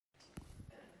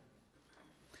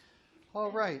All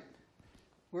right.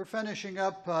 We're finishing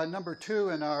up number 2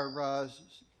 in our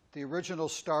the original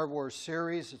Star Wars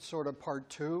series. It's sort of part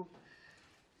 2.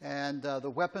 And the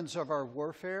weapons of our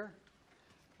warfare.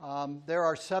 There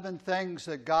are 7 things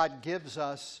that God gives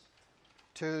us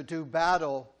to do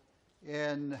battle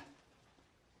in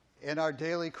our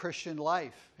daily Christian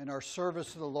life, in our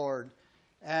service to the Lord.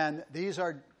 And these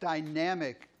are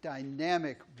dynamic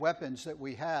weapons that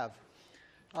we have.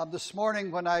 This morning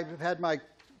when I've had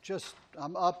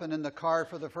I'm up and in the car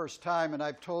for the first time, and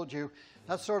I've told you,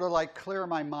 that's sort of like clear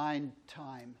my mind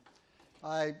time.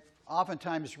 I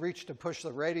oftentimes reach to push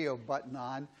the radio button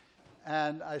on,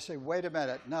 and I say, wait a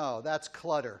minute, no, that's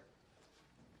clutter.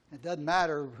 It doesn't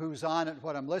matter who's on it,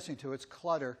 what I'm listening to, it's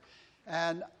clutter.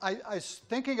 And I was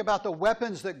thinking about the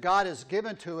weapons that God has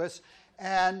given to us,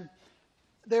 and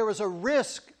there was a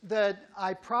risk that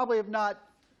I probably have not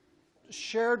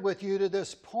shared with you to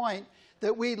this point,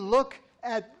 that we look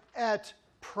at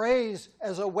praise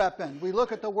as a weapon. We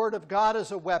look at the Word of God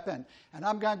as a weapon. And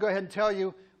I'm going to go ahead and tell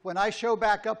you, when I show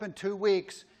back up in 2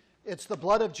 weeks, it's the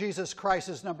blood of Jesus Christ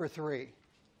is number 3.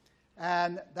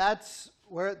 And that's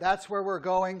where we're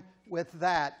going with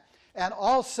that. And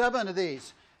all 7 of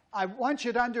these, I want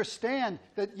you to understand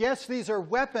that yes, these are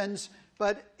weapons,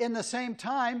 but in the same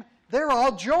time, they're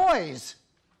all joys.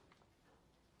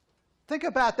 Think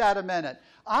about that a minute.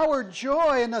 Our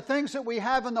joy and the things that we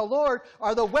have in the Lord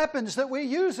are the weapons that we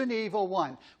use in the evil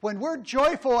one. When we're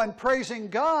joyful and praising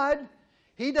God,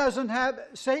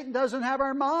 Satan doesn't have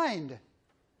our mind.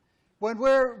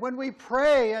 When we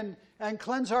pray and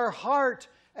cleanse our heart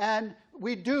and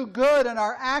we do good in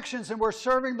our actions and we're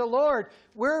serving the Lord,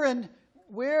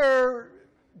 we're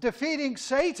defeating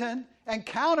Satan and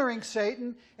countering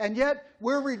Satan, and yet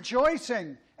we're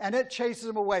rejoicing, and it chases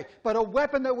him away. But a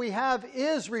weapon that we have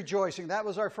is rejoicing. That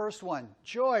was our first one.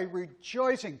 Joy,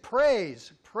 rejoicing,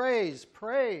 praise, praise,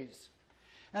 praise.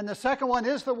 And the second one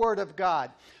is the Word of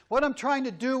God. What I'm trying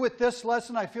to do with this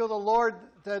lesson, I feel the Lord,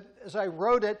 that as I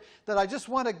wrote it, that I just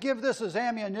want to give this as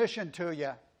ammunition to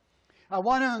you. I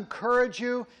want to encourage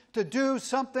you to do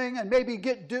something and maybe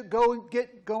get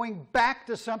going back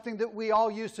to something that we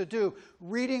all used to do.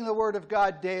 Reading the Word of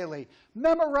God daily.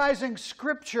 Memorizing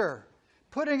Scripture.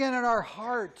 Putting it in our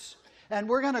hearts. And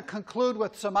we're going to conclude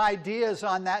with some ideas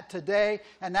on that today.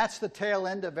 And that's the tail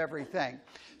end of everything.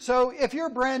 So if you're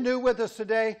brand new with us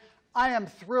today, I am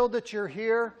thrilled that you're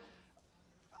here.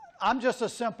 I'm just a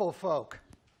simple folk.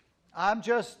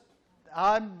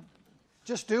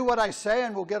 Just do what I say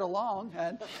and we'll get along.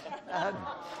 And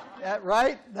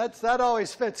right? That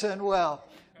always fits in well.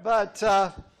 But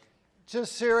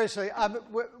just seriously,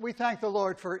 we thank the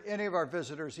Lord for any of our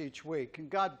visitors each week. And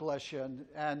God bless you.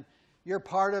 And you're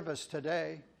part of us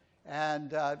today.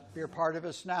 And you're part of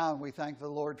us now. And we thank the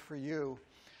Lord for you.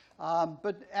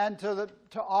 And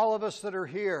to all of us that are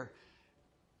here,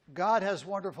 God has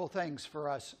wonderful things for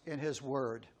us in His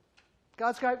Word.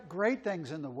 God's got great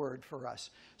things in the Word for us.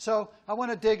 So I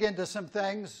want to dig into some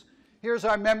things. Here's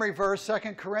our memory verse,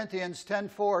 2 Corinthians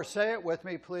 10:4. Say it with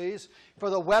me, please.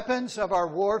 For the weapons of our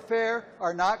warfare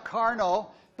are not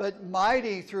carnal, but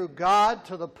mighty through God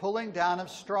to the pulling down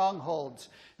of strongholds.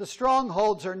 The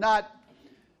strongholds are not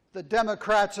the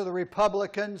Democrats or the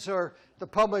Republicans or the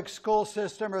public school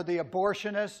system or the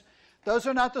abortionists. Those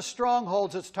are not the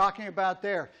strongholds it's talking about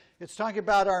there. It's talking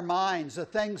about our minds, the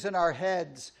things in our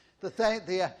heads,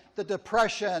 the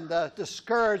depression, the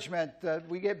discouragement,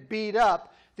 we get beat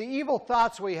up, the evil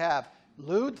thoughts we have,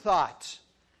 lewd thoughts,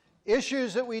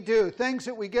 issues that we do, things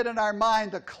that we get in our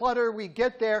mind, the clutter we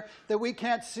get there that we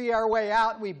can't see our way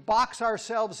out, we box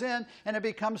ourselves in, and it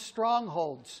becomes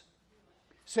strongholds.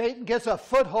 Satan gets a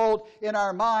foothold in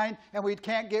our mind, and we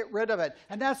can't get rid of it.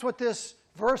 And that's what this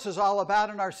verse is all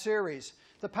about in our series.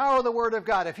 The power of the Word of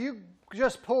God. If you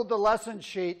just pulled the lesson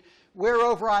sheet, we're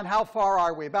over on how far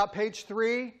are we? About page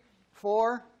 3,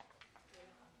 4,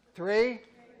 3?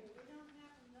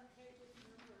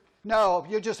 No,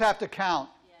 you just have to count.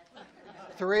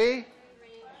 3?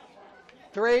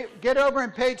 3. Get over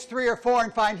in page 3 or 4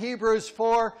 and find Hebrews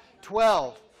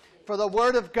 4:12. For the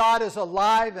Word of God is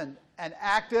alive and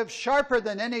active, sharper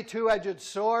than any two-edged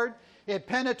sword. It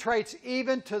penetrates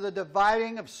even to the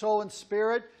dividing of soul and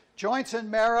spirit, joints and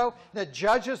marrow, and it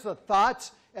judges the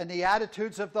thoughts and the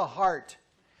attitudes of the heart.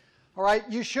 All right,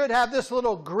 you should have this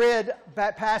little grid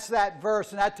past that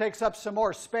verse, and that takes up some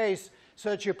more space so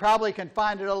that you probably can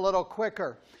find it a little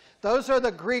quicker. Those are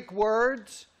the Greek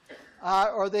words,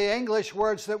 or the English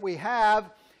words that we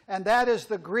have, and that is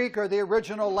the Greek or the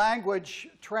original language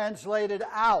translated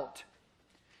out.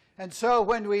 And so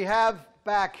when we have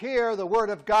back here, the Word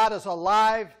of God is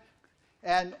alive,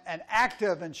 and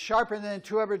active and sharper than a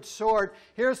two-edged sword.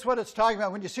 Here's what it's talking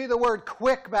about. When you see the word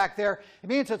quick back there, it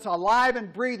means it's alive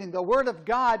and breathing. The Word of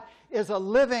God is a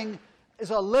living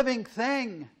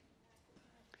thing.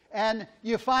 And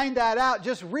you find that out.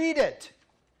 Just read it.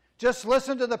 Just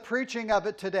listen to the preaching of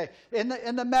it today. In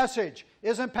the message,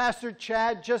 isn't Pastor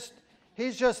Chad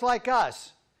he's just like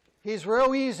us. He's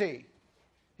real easy.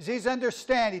 He's easy to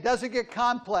understand. He doesn't get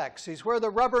complex. He's where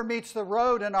the rubber meets the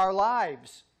road in our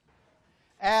lives.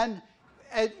 And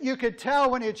you could tell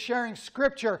when he's sharing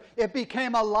Scripture, it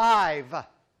became alive.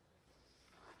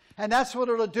 And that's what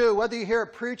it'll do. Whether you hear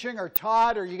it preaching or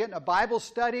taught, or you get in a Bible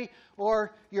study,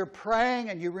 or you're praying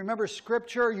and you remember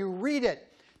Scripture, you read it,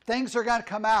 things are going to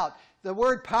come out. The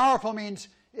word powerful means,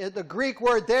 the Greek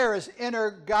word there is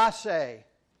energase.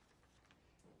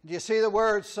 Do you see the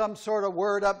word, some sort of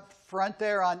word up front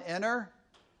there on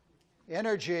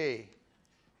energy.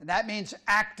 And that means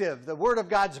active. The Word of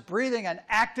God's breathing and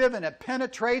active, and it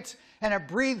penetrates and it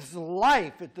breathes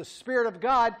life. The Spirit of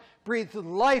God breathes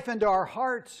life into our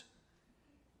hearts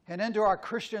and into our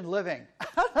Christian living.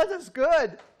 That is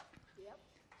good. Yep.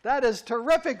 That is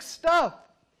terrific stuff.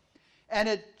 And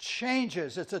it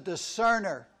changes. It's a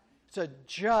discerner. It's a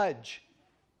judge.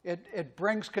 It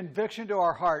brings conviction to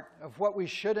our heart of what we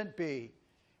shouldn't be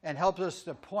and helps us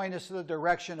to point us to the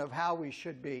direction of how we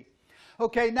should be.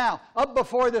 Okay, now, up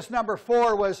before this number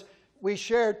 4 was, we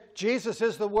shared Jesus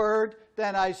is the Word.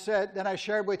 Then I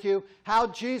shared with you how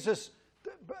Jesus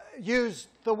used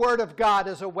the Word of God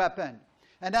as a weapon.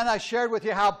 And then I shared with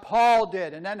you how Paul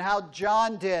did, and then how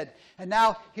John did. And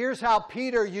now here's how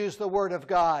Peter used the Word of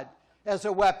God as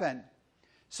a weapon.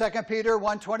 2 Peter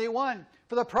 1:21.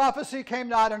 For the prophecy came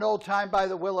not in old time by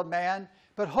the will of man,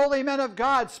 but holy men of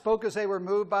God spoke as they were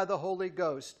moved by the Holy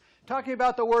Ghost. Talking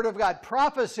about the Word of God.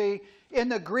 Prophecy in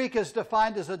the Greek is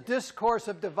defined as a discourse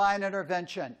of divine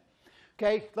intervention.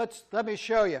 Okay, let me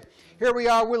show you. Here we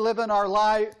are, we're living our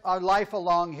life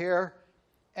along here,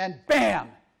 and bam!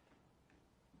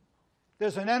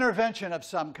 There's an intervention of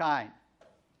some kind.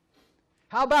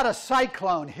 How about a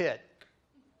cyclone hit?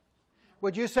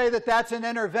 Would you say that that's an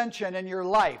intervention in your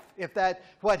life? If that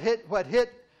what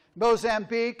hit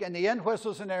Mozambique and the end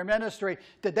whistles in their ministry,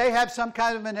 did they have some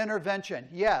kind of an intervention?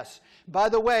 Yes. By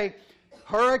the way,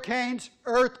 hurricanes,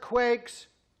 earthquakes,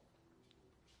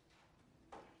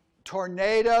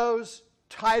 tornadoes,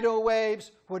 tidal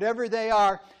waves, whatever they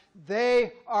are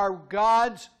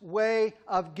God's way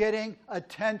of getting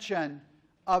attention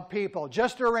of people.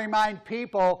 Just to remind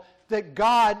people that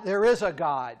there is a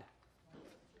God.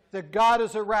 That God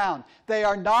is around. They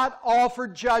are not all for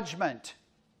judgment.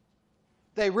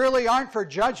 They really aren't for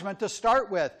judgment to start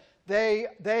with. They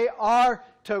are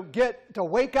to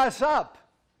wake us up,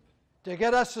 to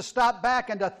get us to stop back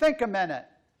and to think a minute.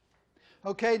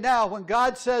 Okay, now when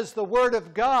God says the Word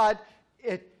of God,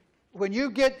 when you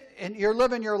get and you're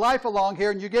living your life along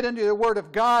here and you get into the Word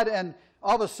of God and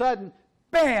all of a sudden,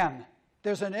 bam,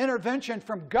 there's an intervention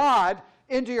from God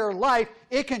into your life,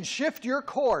 it can shift your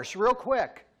course real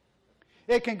quick.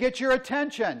 It can get your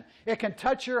attention. It can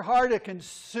touch your heart. It can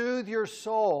soothe your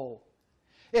soul.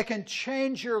 It can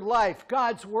change your life.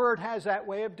 God's Word has that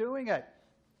way of doing it.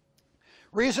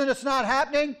 Reason it's not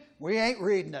happening? We ain't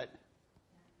reading it.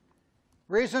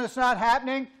 Reason it's not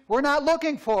happening? We're not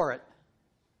looking for it.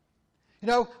 You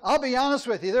know, I'll be honest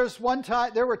with you.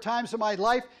 There were times in my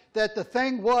life that the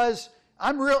thing was,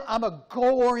 I'm a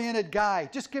goal-oriented guy.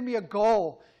 Just give me a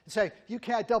goal and say, you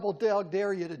can't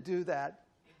dare you to do that.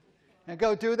 And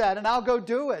go do that, and I'll go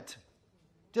do it.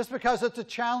 Just because it's a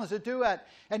challenge to do it.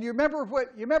 And you remember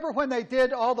when they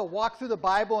did all the walk through the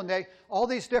Bible, and all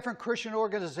these different Christian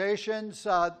organizations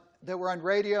that were on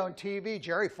radio and TV.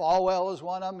 Jerry Falwell was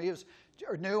one of them. He was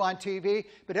new on TV.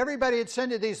 But everybody had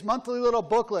sent you these monthly little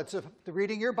booklets of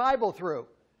reading your Bible through.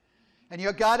 And you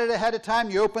got it ahead of time.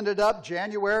 You opened it up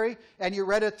January, and you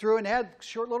read it through, and it had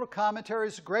short little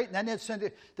commentaries. Great. And then they'd send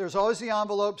it. There's always the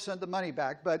envelope, send the money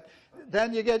back. But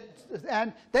then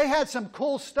and they had some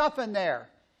cool stuff in there.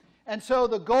 And so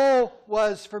the goal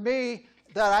was for me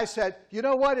that I said, you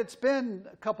know what? It's been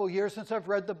a couple years since I've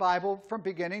read the Bible from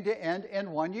beginning to end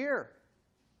in 1 year.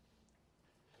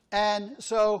 And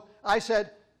so I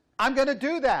said, I'm going to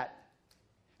do that.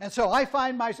 And so I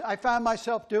found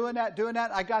myself doing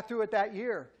that. I got through it that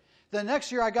year. The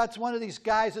next year I got one of these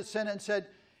guys that sent it and said,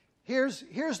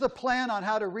 here's the plan on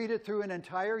how to read it through an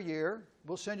entire year.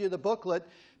 We'll send you the booklet,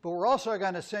 but we're also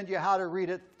going to send you how to read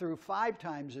it through 5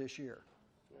 times this year.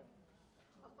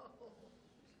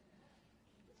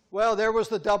 Well, there was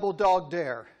the double dog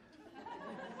dare.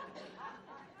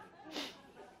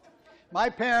 My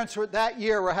parents that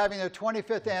year were having their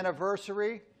 25th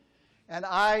anniversary, and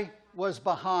I was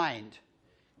behind.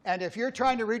 And if you're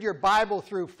trying to read your Bible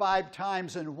through 5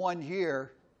 times in 1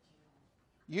 year,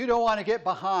 you don't want to get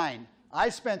behind. I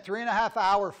spent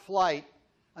 3.5-hour flight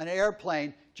on an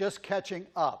airplane just catching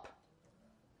up,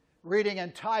 reading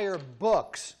entire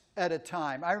books at a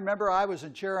time. I remember I was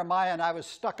in Jeremiah and I was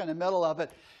stuck in the middle of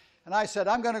it. And I said,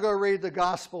 I'm going to go read the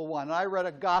gospel one. And I read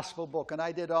a gospel book and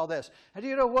I did all this. And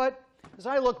you know what? As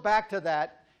I look back to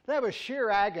that was sheer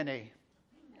agony.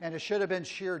 And it should have been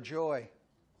sheer joy.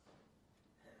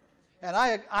 And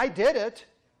I did it,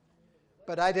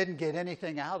 but I didn't get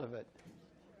anything out of it.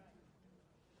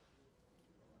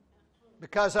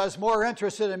 Because I was more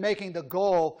interested in making the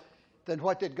goal than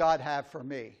what did God have for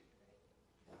me.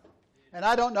 And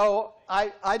I don't know,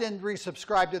 I didn't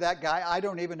resubscribe to that guy. I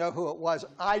don't even know who it was.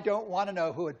 I don't want to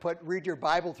know who had put read your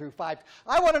Bible through 5.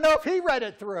 I want to know if he read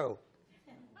it through.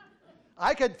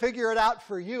 I could figure it out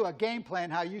for you, a game plan,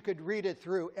 how you could read it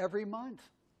through every month.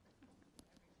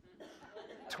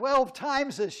 12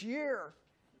 times this year.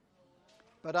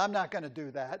 But I'm not going to do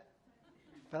that.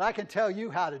 But I can tell you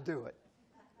how to do it.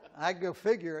 I can go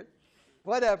figure it.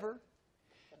 Whatever.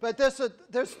 But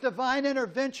there's divine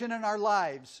intervention in our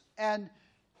lives. And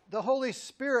the Holy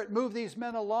Spirit moved these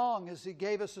men along as he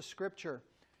gave us a scripture.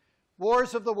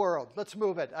 Wars of the world. Let's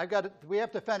move it. We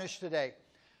have to finish today.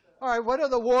 All right, what are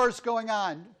the wars going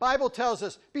on? Bible tells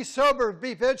us, be sober,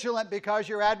 be vigilant, because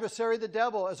your adversary, the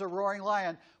devil, is a roaring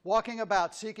lion, walking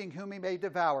about, seeking whom he may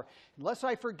devour. Unless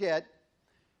I forget,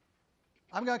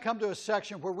 I'm going to come to a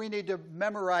section where we need to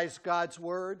memorize God's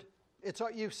word.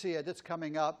 You see it, it's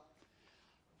coming up.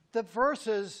 The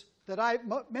verses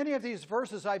many of these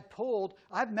verses I pulled,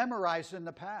 I've memorized in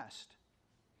the past.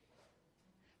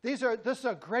 This is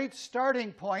a great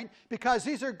starting point because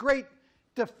these are great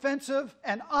defensive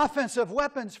and offensive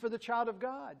weapons for the child of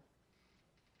God.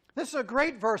 This is a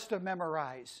great verse to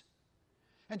memorize.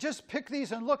 And just pick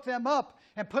these and look them up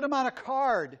and put them on a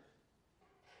card.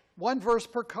 1 verse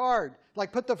per card.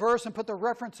 Like put the verse and put the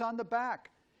reference on the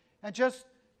back. And just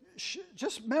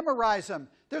memorize them.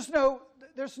 There's no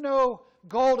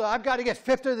goal to, I've got to get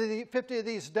 50 of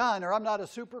these done or I'm not a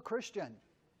super Christian.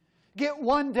 Get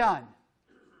one done.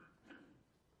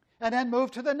 And then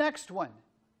move to the next one.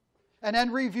 And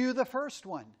then review the first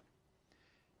one.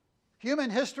 Human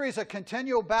history is a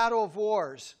continual battle of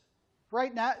wars.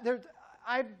 Right now,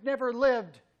 I've never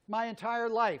lived my entire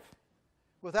life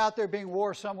without there being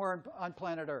war somewhere on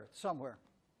planet Earth, somewhere.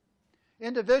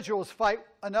 Individuals fight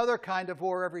another kind of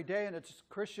war every day, and it's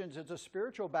Christians, it's a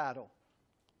spiritual battle.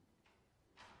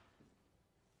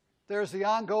 There's the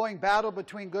ongoing battle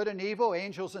between good and evil,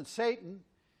 angels and Satan.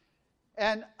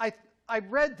 And I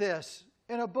read this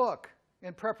in a book.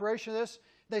 In preparation of this,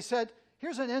 they said,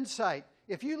 here's an insight.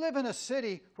 If you live in a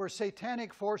city where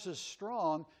satanic force is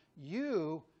strong,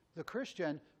 you, the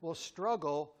Christian, will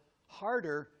struggle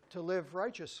harder to live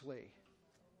righteously.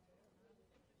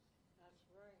 That's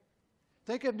right.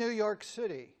 Think of New York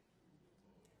City.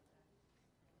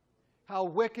 How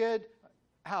wicked,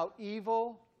 how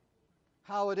evil,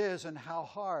 how it is, and how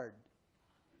hard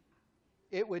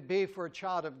it would be for a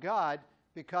child of God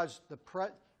because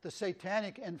the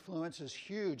satanic influence is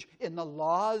huge in the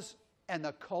laws and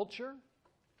the culture.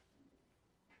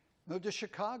 Move to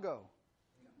Chicago.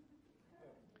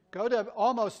 Go to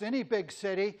almost any big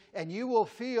city and you will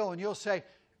feel and you'll say,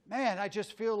 man, I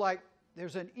just feel like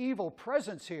there's an evil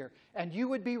presence here. And you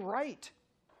would be right.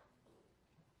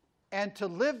 And to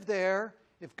live there,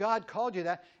 if God called you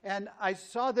that, and I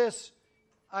saw this,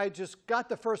 I just got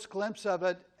the first glimpse of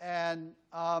it, and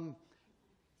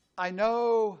I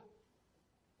know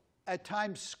at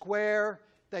Times Square,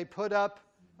 they put up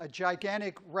a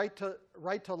gigantic right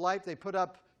to life. They put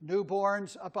up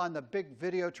newborns up on the big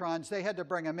Videotrons. They had to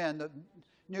bring them in.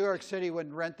 New York City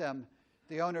wouldn't rent them,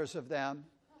 the owners of them.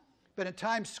 But in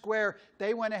Times Square,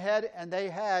 they went ahead and they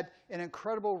had an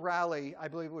incredible rally, I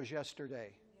believe it was yesterday.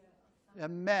 Yeah.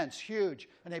 Immense, huge.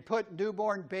 And they put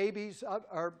newborn babies up,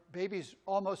 or babies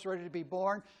almost ready to be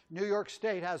born. New York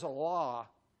State has a law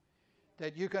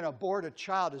that you can abort a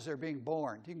child as they're being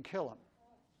born. You can kill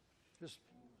them.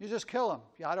 You just kill them.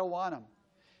 Yeah, I don't want them.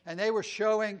 And they were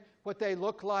showing what they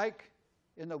look like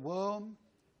in the womb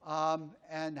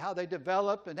and how they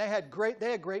develop. And they had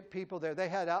great people there. They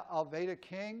had Alveda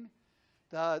King,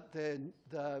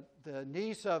 the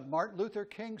niece of Martin Luther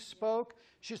King, spoke.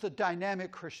 She's a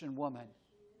dynamic Christian woman.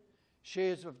 She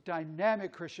is a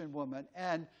dynamic Christian woman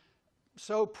and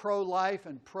so pro-life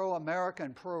and pro-America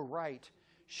and pro-right.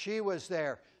 She was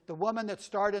there. The woman that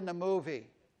starred in the movie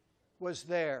was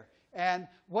there. And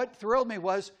what thrilled me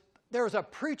was there was a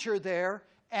preacher there,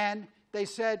 and they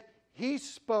said he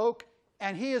spoke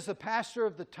And he is the pastor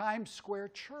of the Times Square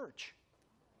Church.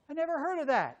 I never heard of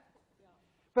that.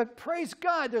 But praise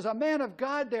God, there's a man of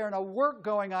God there and a work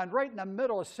going on right in the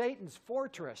middle of Satan's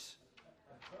fortress.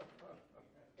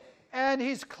 And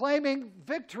he's claiming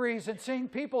victories and seeing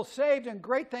people saved and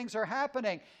great things are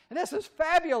happening. And this is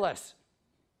fabulous.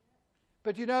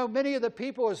 But you know, many of the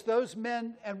people, as those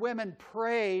men and women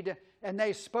prayed and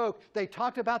they spoke, they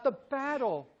talked about the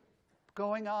battle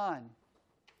going on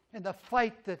and the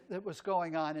fight that was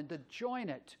going on, and to join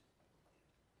it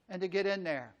and to get in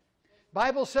there.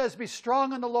 Bible says, be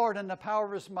strong in the Lord and the power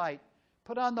of his might.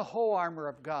 Put on the whole armor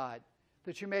of God,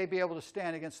 that you may be able to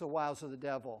stand against the wiles of the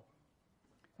devil.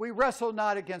 We wrestle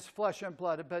not against flesh and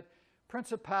blood, but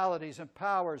principalities and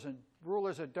powers and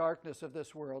rulers of darkness of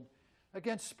this world,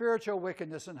 against spiritual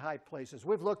wickedness in high places.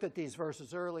 We've looked at these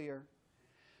verses earlier.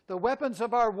 The weapons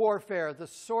of our warfare, the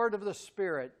sword of the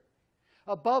Spirit.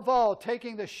 Above all,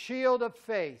 taking the shield of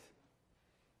faith,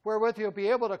 wherewith you'll be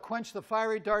able to quench the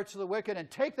fiery darts of the wicked, and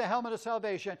take the helmet of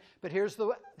salvation. But here's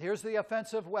the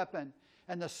offensive weapon,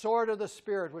 and the sword of the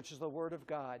Spirit, which is the word of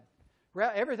God.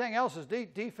 Everything else is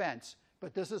defense,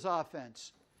 but this is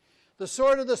offense. The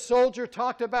sword of the soldier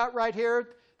talked about right here,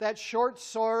 that short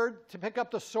sword, to pick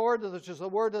up the sword, which is the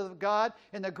word of God.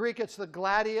 In the Greek, it's the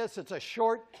gladius. It's a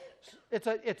short,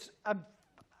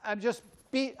 I'm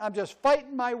just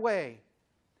fighting my way.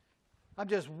 I'm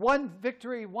just one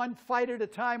victory, one fight at a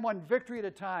time, one victory at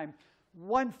a time.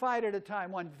 One fight at a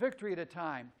time, one victory at a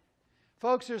time.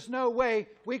 Folks, there's no way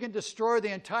we can destroy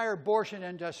the entire abortion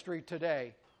industry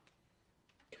today.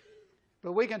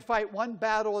 But we can fight one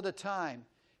battle at a time.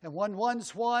 And when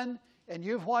one's won, and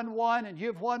you've won one, and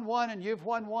you've won one, and you've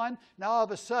won one, now all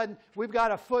of a sudden we've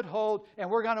got a foothold, and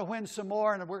we're going to win some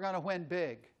more, and we're going to win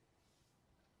big.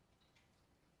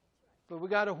 But we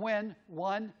got to win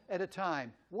one at a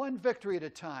time, one victory at a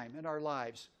time in our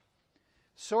lives.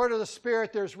 Sword of the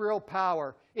Spirit, there's real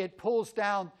power. It pulls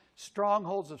down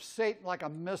strongholds of Satan like a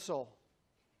missile.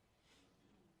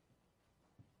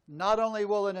 Not only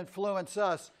will it influence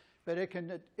us, but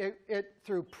it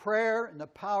through prayer and the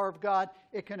power of God,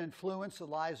 it can influence the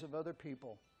lives of other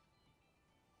people.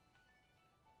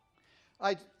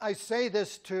 I say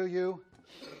this to you,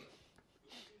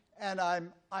 and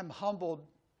I'm humbled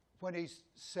when he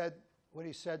said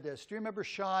this. Do you remember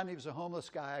Sean? He was a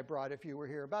homeless guy I brought, if you were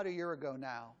here, about a year ago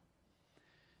now.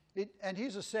 And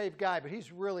he's a saved guy, but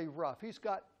he's really rough. He's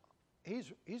got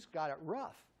it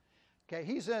rough. Okay,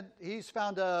 he's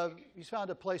found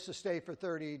a place to stay for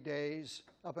 30 days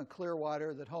up in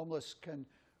Clearwater that homeless can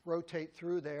rotate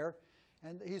through there.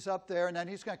 And he's up there, and then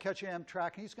he's going to catch an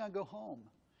Amtrak, and he's going to go home.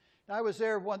 And I was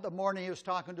there the morning. He was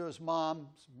talking to his mom.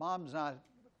 His mom's not,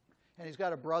 and he's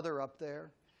got a brother up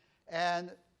there.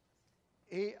 And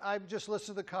I just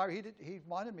listened to the car. He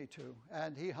wanted me to.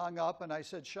 And he hung up, and I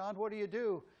said, Sean, what do you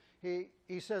do?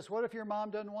 He says, what if your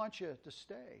mom doesn't want you to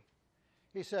stay?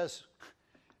 He says,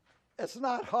 it's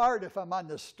not hard if I'm on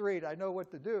the street. I know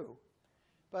what to do.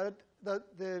 But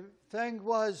the thing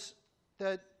was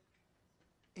that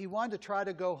he wanted to try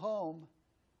to go home,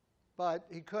 but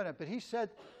he couldn't. But he said,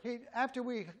 after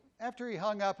he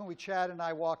hung up and we chatted and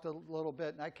I walked a little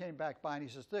bit and I came back by and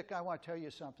he says, Dick, I want to tell you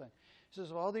something. He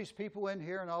says, all these people in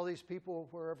here and all these people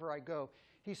wherever I go.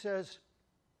 He says,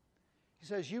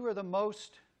 you're the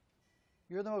most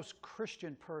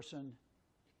Christian person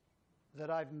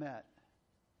that I've met.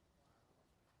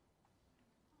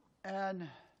 And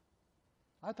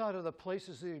I thought of the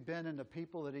places that he'd been and the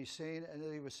people that he's seen, and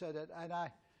that he was said that,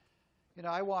 and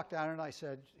I walked down and I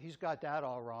said, he's got that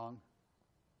all wrong.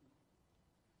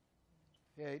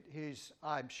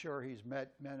 I'm sure he's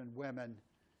met men and women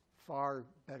far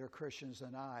better Christians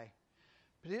than I.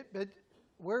 But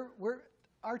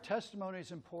our testimony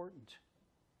is important.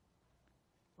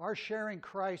 Our sharing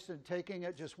Christ and taking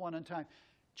it just one at a time.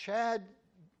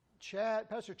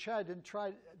 Pastor Chad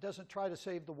doesn't try to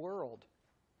save the world.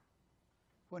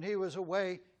 When he was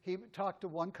away, he talked to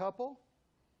one couple,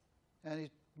 and he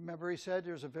said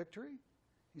there's a victory.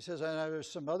 He says, I know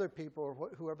there's some other people, or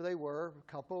whoever they were,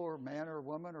 a couple or man or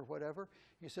woman or whatever.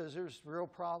 He says there's real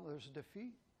problem, there's a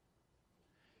defeat.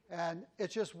 And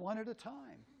it's just one at a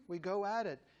time. We go at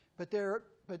it. But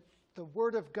the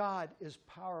Word of God is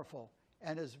powerful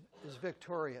and is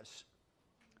victorious.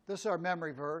 This is our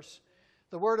memory verse.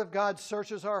 The Word of God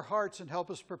searches our hearts and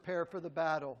helps us prepare for the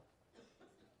battle.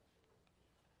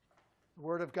 The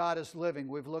Word of God is living.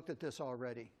 We've looked at this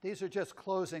already. These are just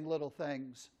closing little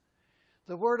things.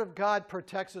 The Word of God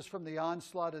protects us from the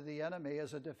onslaught of the enemy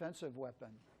as a defensive weapon.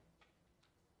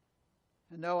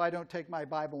 And no, I don't take my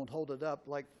Bible and hold it up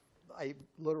like a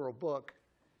literal book.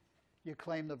 You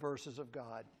claim the verses of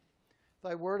God.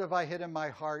 Thy word have I hid in my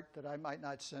heart that I might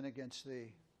not sin against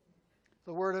thee.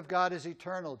 The word of God is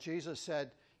eternal. Jesus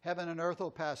said, heaven and earth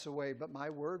will pass away, but my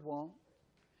word won't.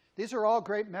 These are all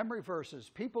great memory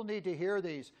verses. People need to hear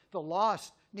these. The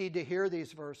lost need to hear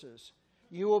these verses.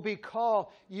 You will be called,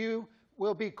 you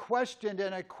will be questioned,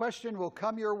 and a question will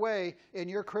come your way in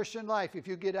your Christian life if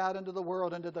you get out into the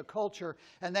world, into the culture,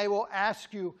 and they will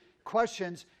ask you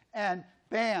questions, and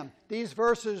bam, these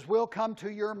verses will come to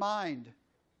your mind.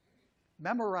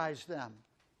 Memorize them.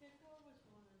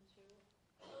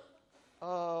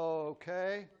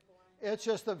 Okay. It's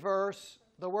just a verse.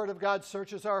 The Word of God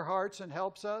searches our hearts and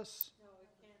helps us.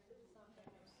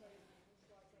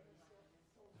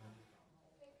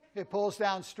 It pulls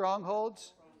down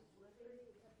strongholds.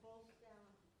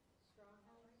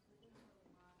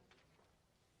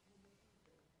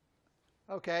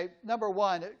 Okay, number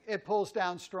one, it pulls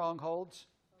down strongholds.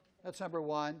 That's number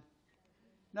one.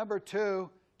 Number two,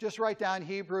 just write down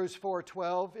Hebrews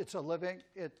 4:12. It's a living,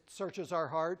 it searches our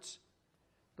hearts.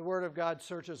 The Word of God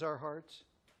searches our hearts.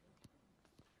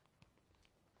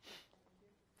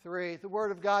 3, the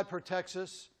Word of God protects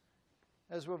us,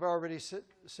 as we've already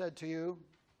said to you.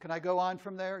 Can I go on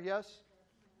from there? Yes?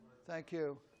 Thank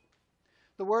you.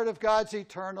 The Word of God's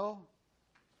eternal.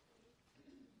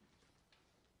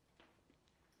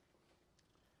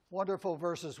 Wonderful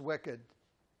versus wicked.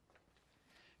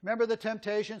 Remember the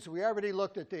temptations? We already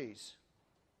looked at these.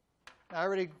 I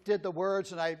already did the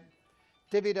words and I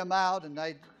divvied them out, and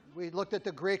we looked at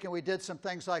the Greek and we did some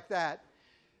things like that.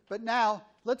 But now,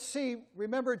 let's see,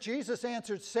 remember Jesus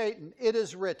answered Satan, it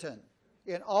is written,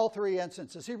 in all 3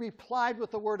 instances. He replied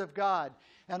with the Word of God.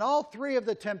 And all 3 of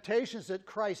the temptations that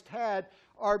Christ had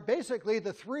are basically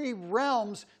the 3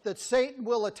 realms that Satan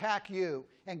will attack you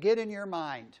and get in your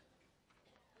mind.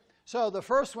 So the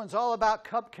first one's all about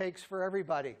cupcakes for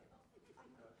everybody.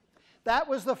 That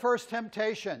was the first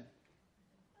temptation.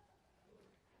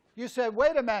 You said,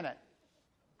 wait a minute.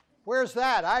 Where's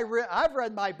that? I've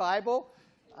read my Bible.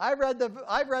 I've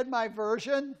read my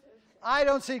version. I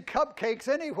don't see cupcakes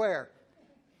anywhere.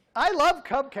 I love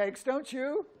cupcakes, don't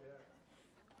you?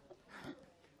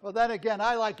 Well, then again,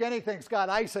 I like anything that's got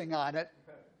icing on it.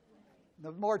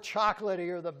 The more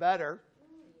chocolatey, the better.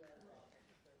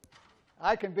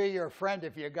 I can be your friend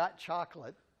if you got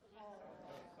chocolate.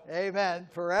 Amen.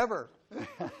 Forever.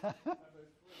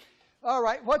 All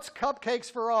right. What's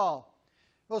cupcakes for all?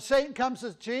 Well, Satan comes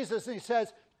to Jesus and he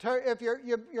says, if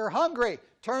you're hungry,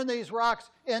 turn these rocks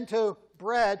into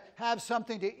bread. Have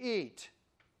something to eat.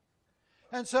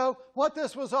 And so what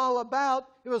this was all about,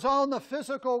 it was all in the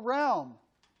physical realm.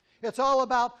 It's all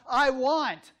about, I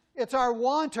want. It's our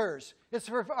wanters. It's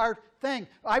for our thing.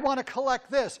 I want to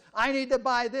collect this. I need to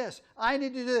buy this. I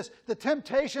need to do this. The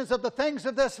temptations of the things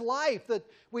of this life that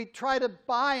we try to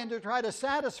buy and to try to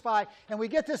satisfy, and we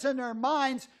get this in our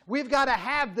minds, we've got to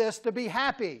have this to be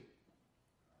happy.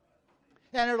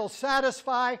 And it'll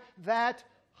satisfy that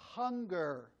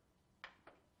hunger.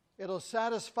 It'll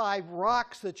satisfy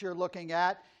rocks that you're looking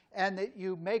at, and that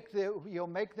you'll make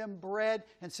them bread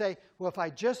and say, well, if I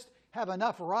just have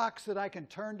enough rocks that I can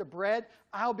turn to bread,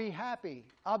 I'll be happy.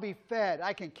 I'll be fed.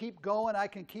 I can keep going. I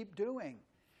can keep doing.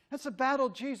 That's the battle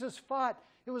Jesus fought.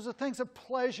 It was the things of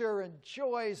pleasure and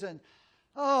joys and,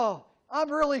 oh,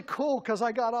 I'm really cool because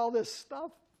I got all this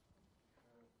stuff.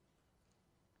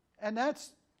 And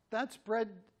that's bread,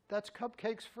 that's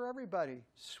cupcakes for everybody.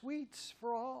 Sweets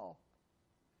for all.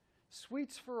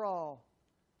 Sweets for all.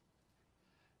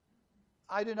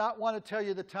 I do not want to tell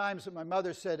you the times that my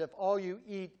mother said, if all you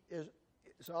eat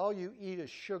is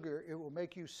sugar, it will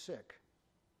make you sick.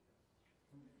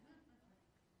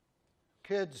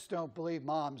 Kids don't believe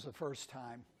moms the first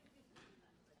time.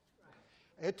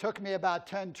 It took me about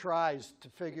 10 tries to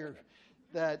figure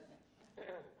that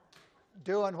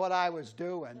doing what I was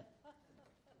doing,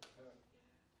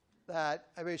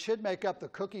 she'd make up the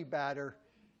cookie batter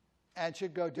and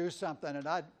she'd go do something and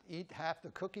I'd eat half the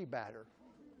cookie batter.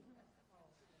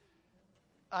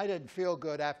 I didn't feel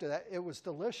good after that. It was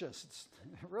delicious.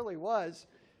 It really was.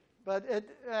 But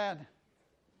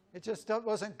it just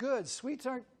wasn't good. Sweets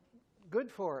aren't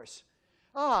good for us.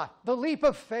 The leap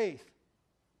of faith.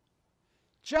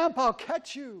 Jump, I'll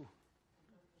catch you.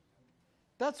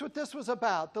 That's what this was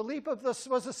about. The leap of this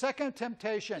was the second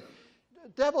temptation.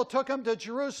 The devil took him to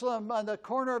Jerusalem on the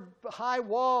corner of high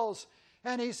walls,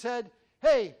 and he said,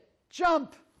 hey,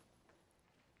 jump.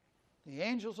 The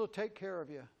angels will take care of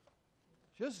you.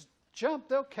 Just jump,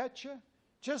 they'll catch you.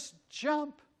 Just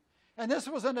jump. And this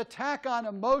was an attack on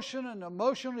emotion and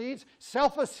emotional needs,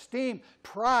 self-esteem,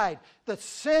 pride, the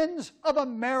sins of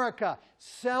America,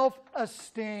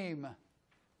 self-esteem.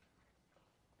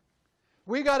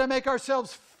 We got to make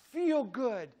ourselves feel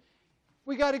good.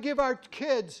 We got to give our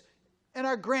kids and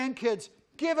our grandkids,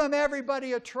 give them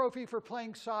everybody a trophy for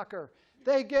playing soccer.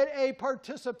 They get a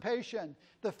participation.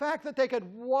 The fact that they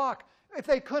could walk, if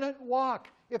they couldn't walk,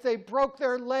 if they broke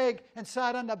their leg and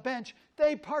sat on the bench,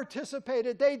 they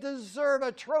participated. They deserve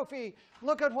a trophy.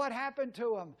 Look at what happened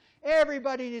to them.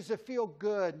 Everybody needs to feel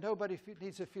good. Nobody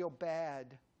needs to feel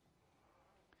bad.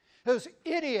 Those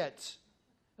idiots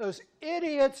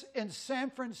in San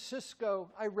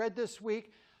Francisco, I read this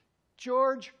week,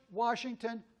 George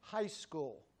Washington High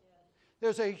School.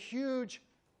 There's a huge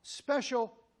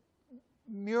special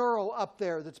mural up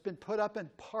there that's been put up in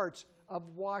parts of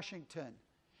Washington.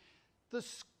 The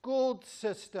school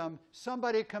system,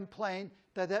 somebody complained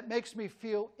that makes me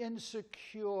feel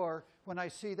insecure when I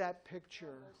see that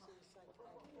picture.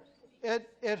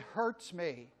 It hurts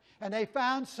me. And they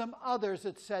found some others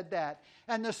that said that.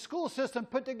 And the school system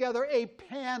put together a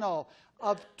panel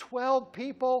of 12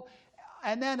 people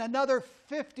and then another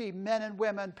 50 men and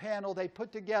women panel they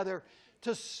put together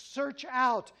to search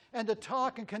out and to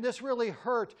talk, and can this really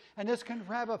hurt? And this can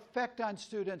have effect on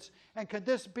students, and could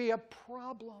this be a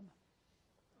problem?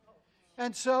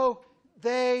 And so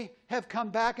they have come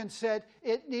back and said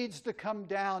it needs to come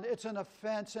down. It's an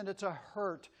offense and it's a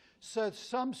hurt. So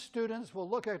some students will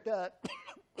look at that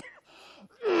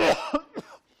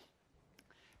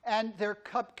and their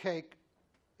cupcake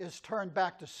is turned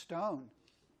back to stone.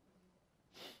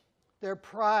 Their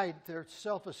pride, their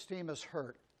self-esteem is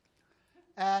hurt.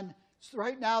 And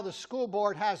right now the school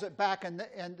board has it back and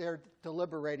they're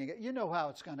deliberating it. You know how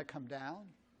it's going to come down.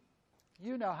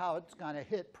 You know how it's going to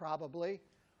hit probably.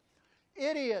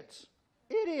 Idiots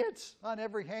on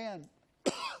every hand.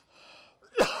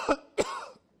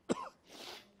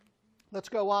 Let's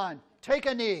go on. Take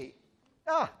a knee.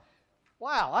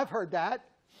 Wow, I've heard that.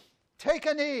 Take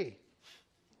a knee.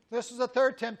 This is the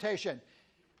third temptation.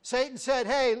 Satan said,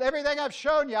 hey, everything I've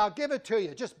shown you, I'll give it to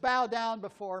you. Just bow down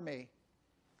before me.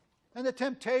 And the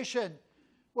temptation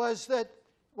was that,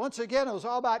 once again, it was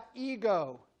all about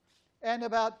ego and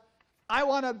about, I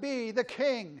want to be the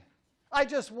king. I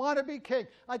just want to be king.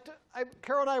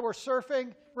 Carol and I were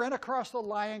surfing, ran across The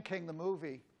Lion King, the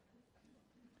movie.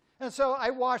 And so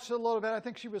I watched it a little bit. I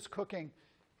think she was cooking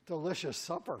delicious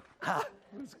supper.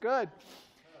 It was good.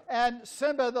 And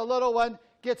Simba, the little one,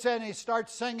 gets in and he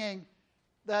starts singing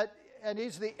that, and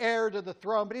he's the heir to the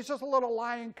throne, but he's just a little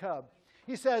lion cub.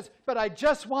 He says, but I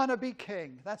just want to be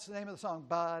king. That's the name of the song.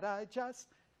 But I just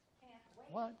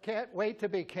can't wait to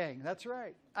be king. That's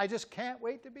right. I just can't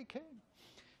wait to be king.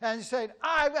 And he's saying,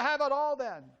 I have it all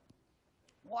then.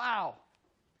 Wow.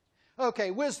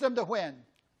 Okay, wisdom to win.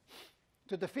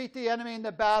 To defeat the enemy in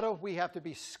the battle, we have to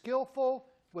be skillful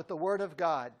with the Word of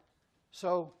God.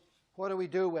 So what do we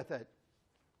do with it?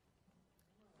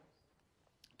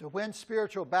 To win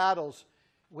spiritual battles,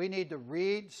 we need to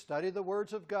read, study the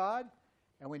words of God,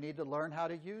 and we need to learn how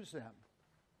to use them.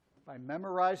 By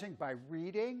memorizing, by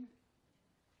reading.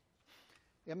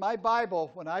 In my Bible,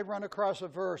 when I run across a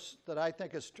verse that I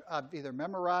think is either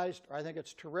memorized or I think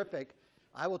it's terrific,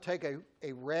 I will take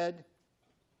a red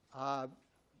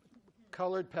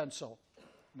colored pencil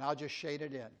and I'll just shade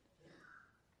it in.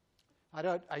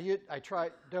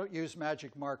 Don't use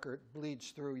magic marker. It bleeds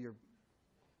through your.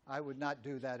 I would not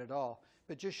do that at all.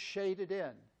 But just shade it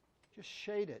in. Just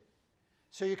shade it.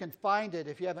 So you can find it.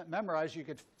 If you haven't memorized, you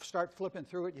could start flipping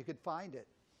through it. You could find it.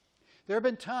 There have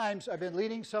been times I've been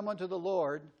leading someone to the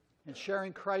Lord and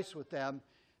sharing Christ with them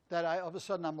that all of a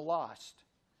sudden I'm lost.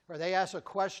 Or they ask a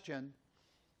question,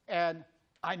 and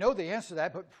I know the answer to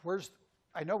that, but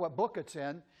I know what book it's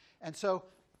in. And so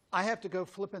I have to go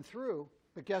flipping through.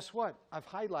 But guess what? I've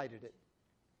highlighted it,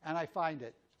 and I find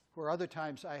it, where other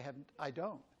times I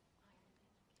don't.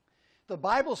 The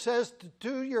Bible says to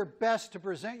do your best to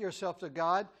present yourself to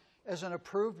God as an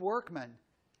approved workman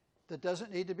that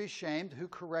doesn't need to be shamed, who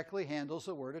correctly handles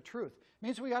the word of truth. It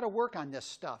means we got to work on this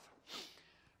stuff.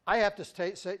 I have to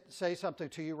say something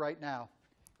to you right now.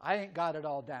 I ain't got it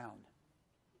all down.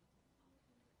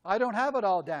 I don't have it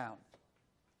all down.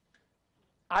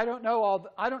 I don't know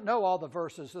all the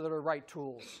verses that are right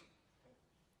tools.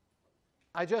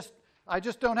 I just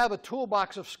don't have a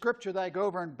toolbox of scripture that I go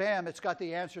over and bam, it's got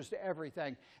the answers to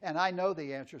everything, and I know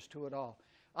the answers to it all.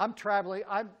 I'm traveling.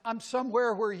 I'm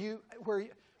somewhere where you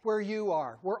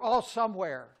are. We're all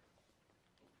somewhere.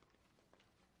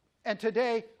 And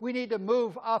today we need to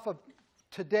move off of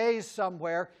today's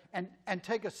somewhere and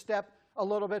take a step a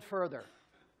little bit further.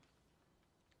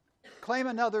 Claim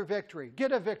another victory.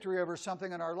 Get a victory over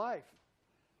something in our life.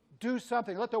 Do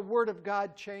something. Let the Word of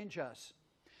God change us.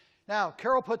 Now,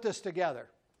 Carol put this together.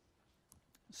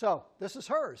 So, this is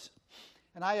hers.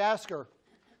 And I asked her,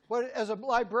 as a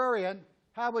librarian,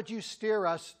 how would you steer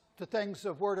us to things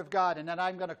of Word of God? And then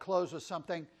I'm going to close with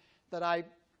something that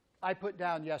I put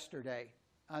down yesterday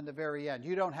on the very end.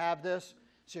 You don't have this,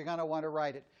 so you're going to want to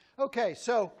write it. Okay,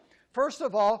 so first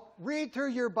of all, read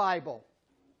through your Bible.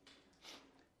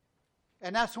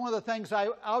 And that's one of the things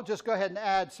I'll just go ahead and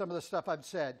add some of the stuff I've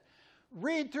said.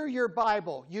 Read through your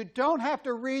Bible. You don't have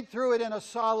to read through it in a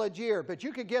solid year, but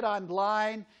you could get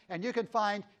online and you can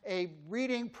find a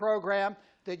reading program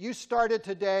that you started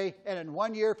today, and in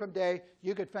 1 year from today,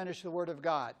 you could finish the Word of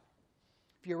God.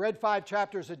 If you read 5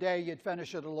 chapters a day, you'd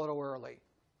finish it a little early.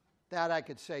 That I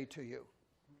could say to you.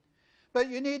 But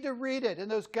you need to read it, and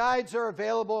those guides are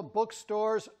available in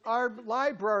bookstores. Our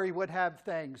library would have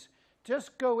things.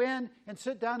 Just go in and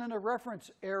sit down in a reference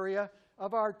area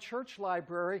of our church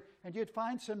library, and you'd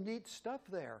find some neat stuff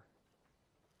there.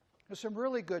 There's some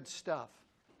really good stuff.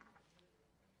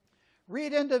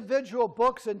 Read individual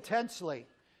books intensely.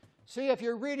 See, if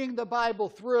you're reading the Bible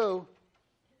through,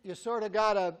 you sort of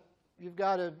you've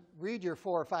got to read your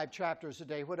 4 or 5 chapters a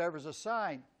day, whatever's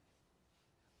assigned.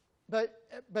 But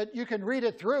you can read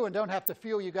it through and don't have to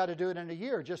feel you got to do it in a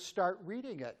year. Just start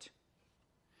reading it.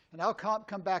 And I'll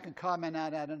come back and comment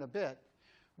on that in a bit.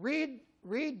 Read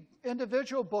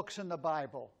individual books in the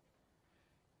Bible.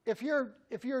 If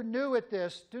you're new at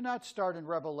this, do not start in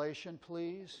Revelation,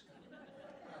 please.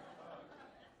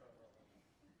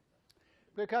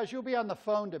 Because you'll be on the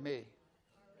phone to me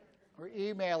or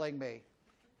emailing me.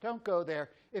 Don't go there.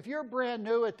 If you're brand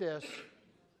new at this,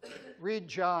 read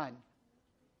John.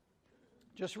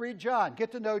 Just read John.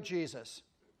 Get to know Jesus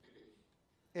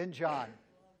in John.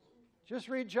 Just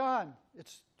read John.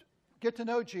 Get to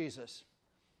know Jesus.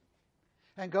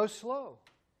 And go slow.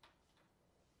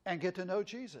 And get to know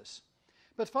Jesus.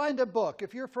 But find a book.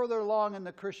 If you're further along in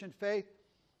the Christian faith,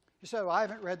 you say, well, I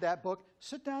haven't read that book.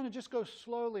 Sit down and just go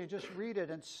slowly and just read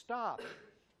it and stop.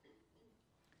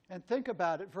 And think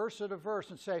about it verse to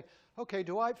verse and say, okay,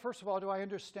 first of all, do I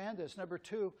understand this? Number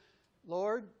 2,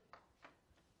 Lord,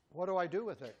 what do I do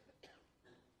with it?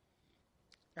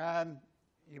 And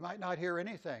you might not hear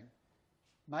anything.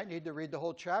 You might need to read the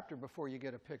whole chapter before you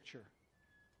get a picture.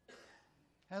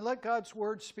 And let God's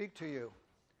Word speak to you.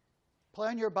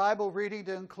 Plan your Bible reading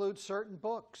to include certain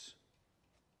books.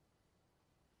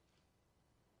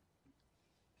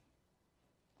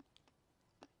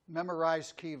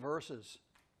 Memorize key verses.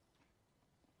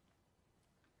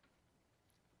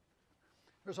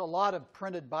 There's a lot of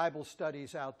printed Bible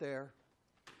studies out there.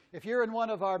 If you're in one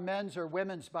of our men's or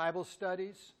women's Bible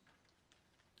studies,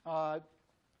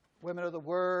 Women of the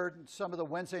Word, and some of the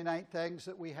Wednesday night things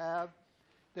that we have,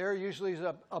 there usually is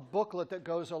a booklet that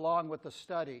goes along with the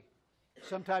study.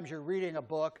 Sometimes you're reading a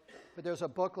book, but there's a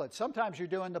booklet. Sometimes you're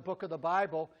doing the book of the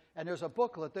Bible, and there's a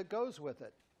booklet that goes with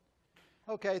it.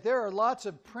 Okay, there are lots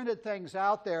of printed things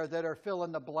out there that are fill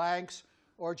in the blanks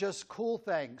or just cool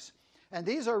things. And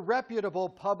these are reputable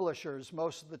publishers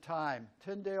most of the time.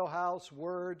 Tyndale House,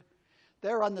 Word.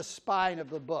 They're on the spine of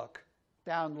the book,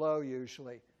 down low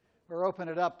usually, or open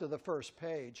it up to the first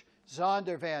page.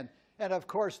 Zondervan, and of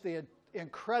course the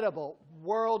incredible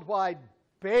worldwide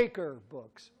Baker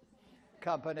Books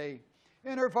Company.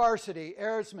 InterVarsity,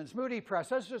 Ehrman's, Moody Press.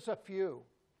 That's just a few.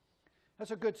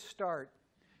 That's a good start.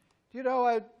 You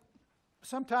know,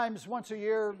 sometimes once a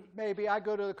year, maybe, I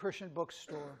go to the Christian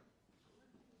bookstore.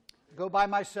 Go by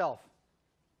myself.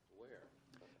 Where?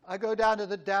 I go down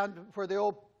where the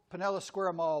old Pinella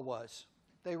Square Mall was.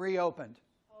 They reopened.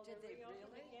 Oh, did they really?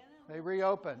 They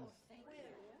reopened.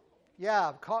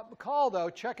 Yeah, call though,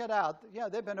 check it out. Yeah,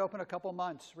 they've been open a couple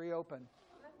months, reopened.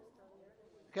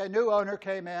 Okay, new owner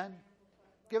came in.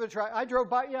 Give it a try. I drove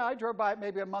by it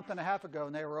maybe a month and a half ago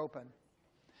and they were open.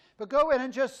 But go in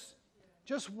and just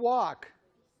walk.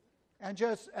 And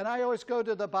I always go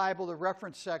to the Bible, the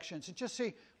reference sections, and just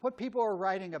see what people are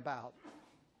writing about.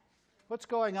 What's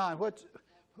going on?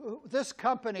 This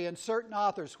company and certain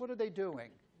authors, what are they doing?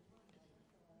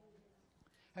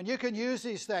 And you can use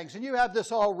these things. And you have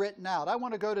this all written out. I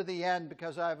want to go to the end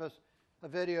because I have a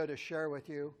video to share with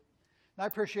you. And I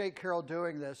appreciate Carol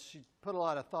doing this. She put a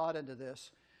lot of thought into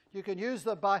this. You can use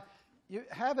the Bible. You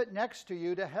have it next to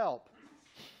you to help.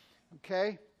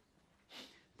 Okay?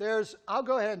 I'll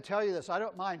go ahead and tell you this. I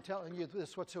don't mind telling you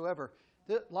this whatsoever.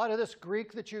 A lot of this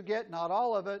Greek that you get, not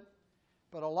all of it,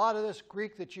 but a lot of this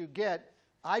Greek that you get,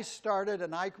 I started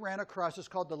and I ran across, it's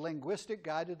called the Linguistic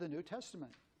Guide to the New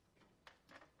Testament.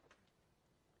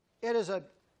 It is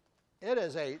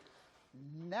a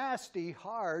nasty,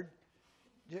 hard,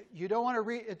 you don't want to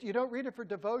read it, you don't read it for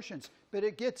devotions, but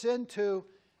it gets into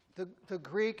the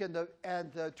Greek and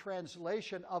the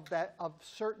translation of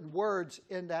certain words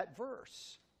in that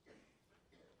verse.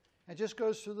 And just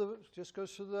goes through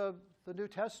the New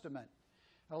Testament.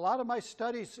 A lot of my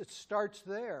studies, it starts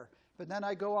there, but then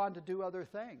I go on to do other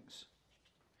things.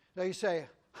 Now you say,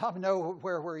 I know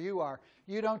where you are.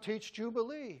 You don't teach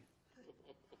Jubilee.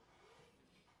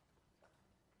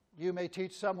 You may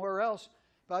teach somewhere else,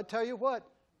 but I tell you what,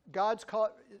 God's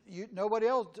called you. Nobody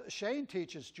else. Shane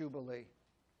teaches Jubilee,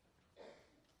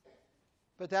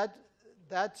 but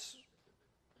that's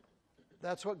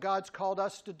what God's called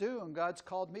us to do, and God's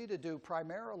called me to do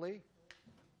primarily.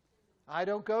 I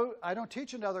don't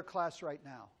teach another class right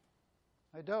now.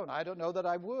 I don't know that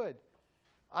I would.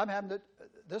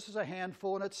 This is a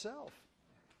handful in itself.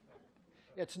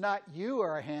 It's not you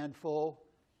are a handful.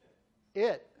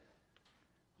 The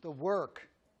work,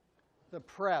 the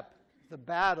prep, the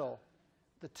battle,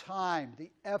 the time,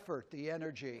 the effort, the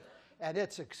energy, and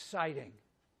it's exciting.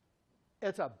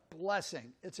 It's a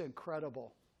blessing. It's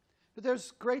incredible. But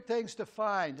there's great things to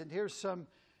find, and here's some.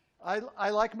 I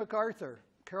like MacArthur.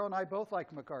 Carol and I both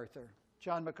like MacArthur,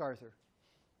 John MacArthur.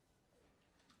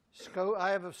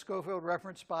 I have a Scofield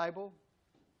Reference Bible.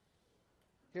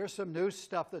 Here's some new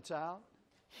stuff that's out.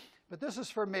 But this is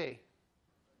for me.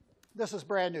 This is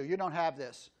brand new. You don't have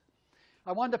this.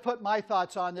 I wanted to put my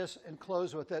thoughts on this and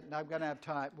close with it, and I'm going to have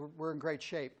time. We're in great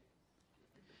shape.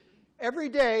 Every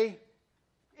day,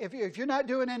 if you're not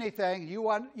doing anything, you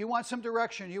want some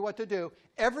direction, you what to do.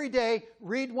 Every day,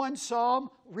 read one psalm,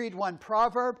 read one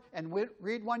proverb, and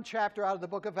read one chapter out of the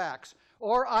book of Acts.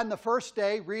 Or on the first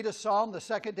day, read a psalm. The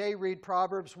second day, read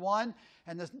Proverbs 1.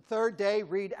 And the third day,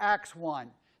 read Acts 1.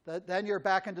 Then you're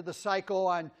back into the cycle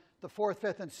on the 4th,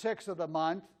 5th, and 6th of the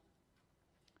month,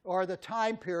 or the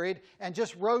time period, and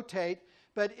just rotate.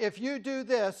 But if you do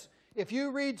this, if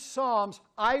you read Psalms,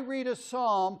 I read a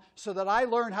psalm so that I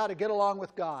learn how to get along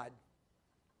with God.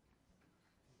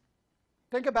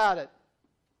 Think about it.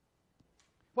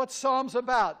 What's Psalms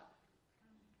about?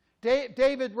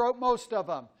 David wrote most of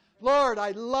them. Lord,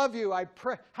 I love you. I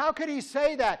pray. How could he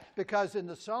say that? Because in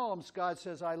the Psalms, God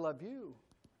says, I love you.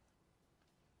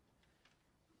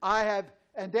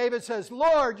 And David says,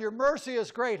 Lord, your mercy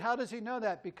is great. How does he know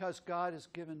that? Because God has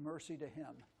given mercy to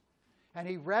him. And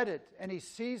he read it, and he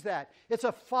sees that. It's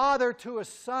a father to a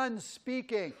son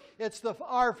speaking. It's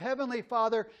our Heavenly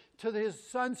Father to his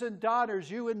sons and daughters,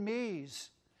 you and me's,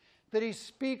 that he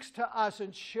speaks to us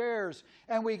and shares.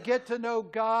 And we get to know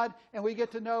God, and we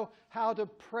get to know how to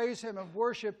praise him and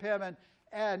worship him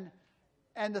and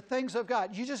the things of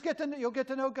God. You'll get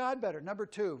to know God better. Number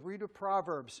 2, read the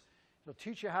Proverbs. It'll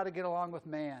teach you how to get along with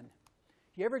man.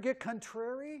 You ever get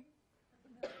contrary?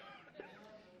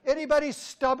 Anybody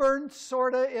stubborn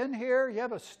sort of in here? You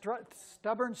have a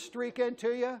stubborn streak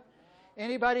into you?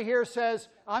 Anybody here says,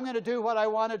 I'm going to do what I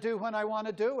want to do when I want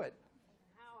to do it?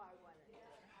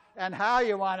 And how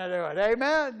you want to do it.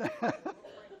 Amen?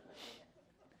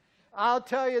 I'll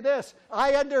tell you this.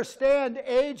 I understand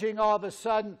aging all of a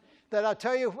sudden, that I'll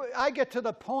tell you, I get to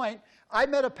the point. I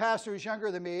met a pastor who's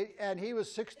younger than me, and he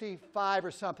was 65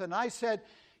 or something. And I said,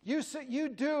 you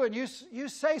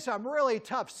say some really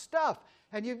tough stuff.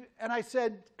 And I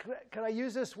said, can I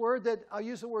use this word? I'll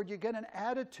use the word, you get an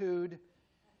attitude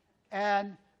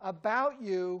and about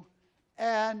you,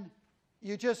 and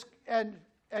you just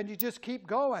keep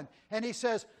going. And he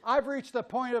says, I've reached the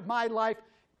point of my life,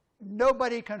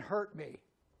 nobody can hurt me.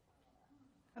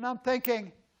 And I'm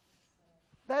thinking,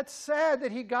 that's sad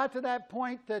that he got to that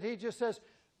point that he just says,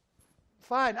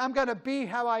 fine, I'm going to be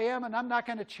how I am, and I'm not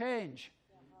going to change.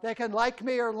 They can like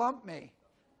me or lump me.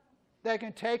 They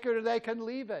can take it or they can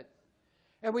leave it.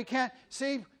 And we can't,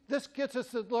 see, this gets us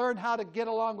to learn how to get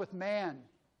along with man.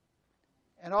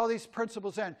 And all these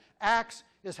principles in. Acts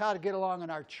is how to get along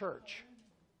in our church.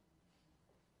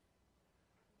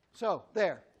 So,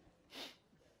 there.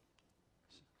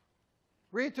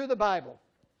 Read through the Bible.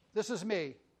 This is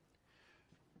me.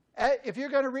 If you're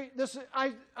going to read this,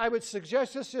 I would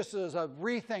suggest this just as a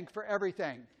rethink for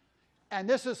everything. And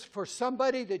this is for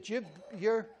somebody that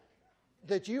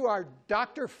you are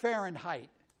Dr. Fahrenheit.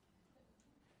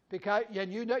 Because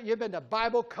you've been to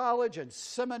Bible college and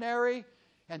seminary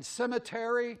and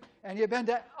cemetery, and you've been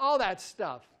to all that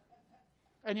stuff.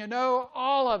 And you know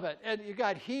all of it. And you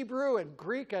got Hebrew and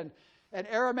Greek and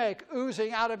Aramaic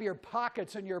oozing out of your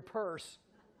pockets and your purse.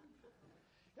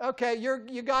 Okay,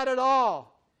 you got it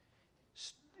all.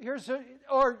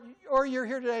 Or you're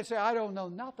here today and say, I don't know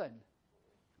nothing.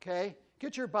 Okay?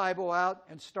 Get your Bible out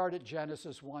and start at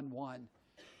Genesis 1:1.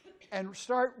 And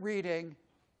start reading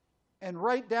and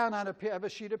write down on a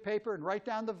sheet of paper and write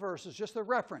down the verses, just the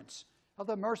reference of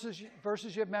the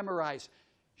verses you've memorized.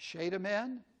 Shade them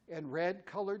in red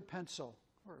colored pencil,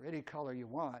 or any color you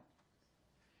want.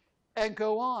 And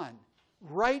go on.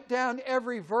 Write down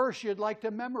every verse you'd like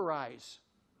to memorize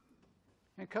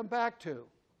and come back to.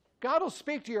 God will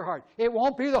speak to your heart. It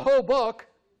won't be the whole book.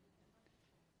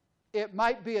 It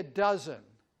might be a dozen.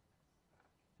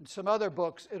 In some other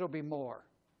books, it'll be more.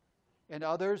 In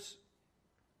others,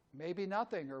 maybe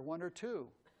nothing, or one or two.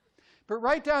 But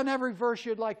write down every verse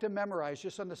you'd like to memorize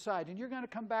just on the side, and you're going to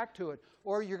come back to it.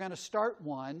 Or you're going to start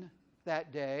one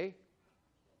that day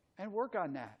and work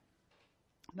on that.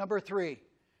 Number 3,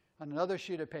 on another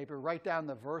sheet of paper, write down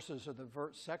the verses or the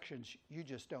sections you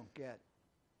just don't get.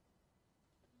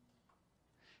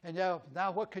 And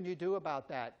now what can you do about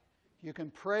that? You can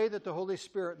pray that the Holy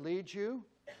Spirit leads you,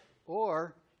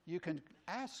 or you can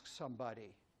ask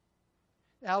somebody.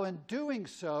 Now, in doing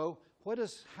so, what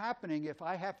is happening if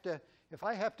I have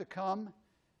to come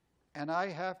and I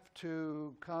have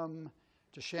to come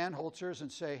to Shanholzer's and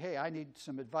say, hey, I need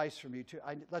some advice from you too.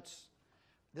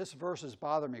 This verse is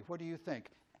bothering me. What do you think?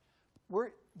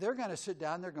 They're going to sit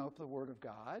down, they're going to open the Word of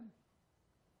God,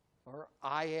 or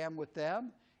I am with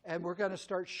them, and we're going to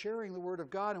start sharing the Word of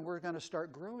God, and we're going to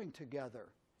start growing together.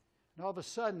 And all of a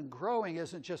sudden, growing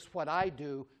isn't just what I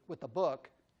do with the book.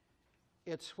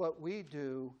 It's what we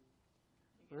do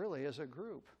really as a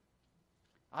group.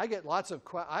 I get lots of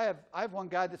I have one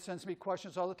guy that sends me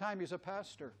questions all the time. He's a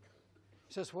pastor.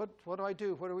 He says, what do I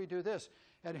do? What do we do this?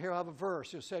 And here I'll have a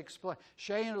verse. He'll say, explain.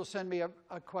 Shane will send me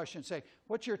a question, say,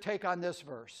 what's your take on this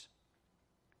verse?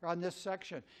 Or on this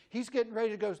section? He's getting ready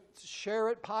to go share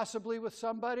it possibly with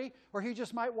somebody, or he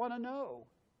just might want to know.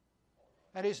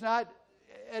 And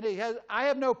I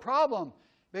have no problem,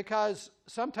 because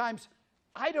sometimes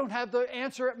I don't have the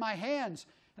answer at my hands.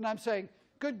 And I'm saying,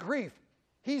 good grief,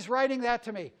 he's writing that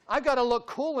to me. I've got to look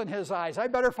cool in his eyes. I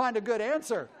better find a good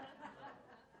answer.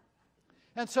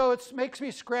 And so it makes me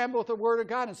scramble with the Word of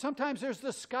God. And sometimes there's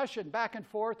discussion back and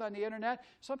forth on the internet.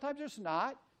 Sometimes there's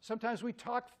not. Sometimes we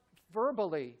talk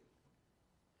verbally.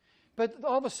 But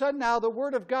all of a sudden now the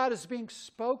Word of God is being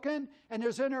spoken, and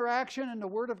there's interaction, and the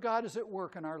Word of God is at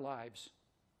work in our lives.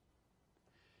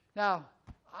 Now,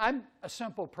 I'm a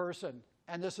simple person,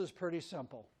 and this is pretty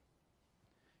simple.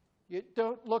 You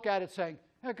don't look at it saying,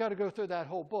 I've got to go through that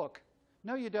whole book.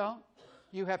 No, you don't.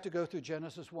 You have to go through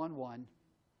Genesis 1:1.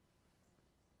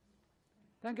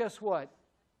 Then guess what?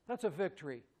 That's a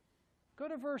victory. Go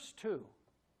to verse 2.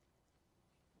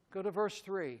 Go to verse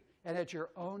 3. And at your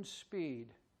own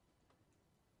speed,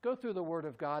 go through the Word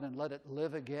of God and let it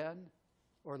live again,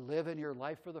 or live in your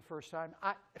life for the first time.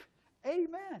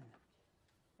 Amen.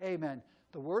 Amen.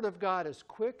 The Word of God is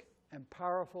quick and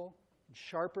powerful and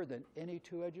sharper than any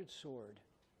two-edged sword.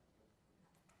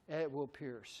 And it will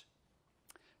pierce.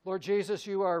 Lord Jesus,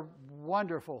 you are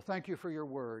wonderful. Thank you for your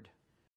Word.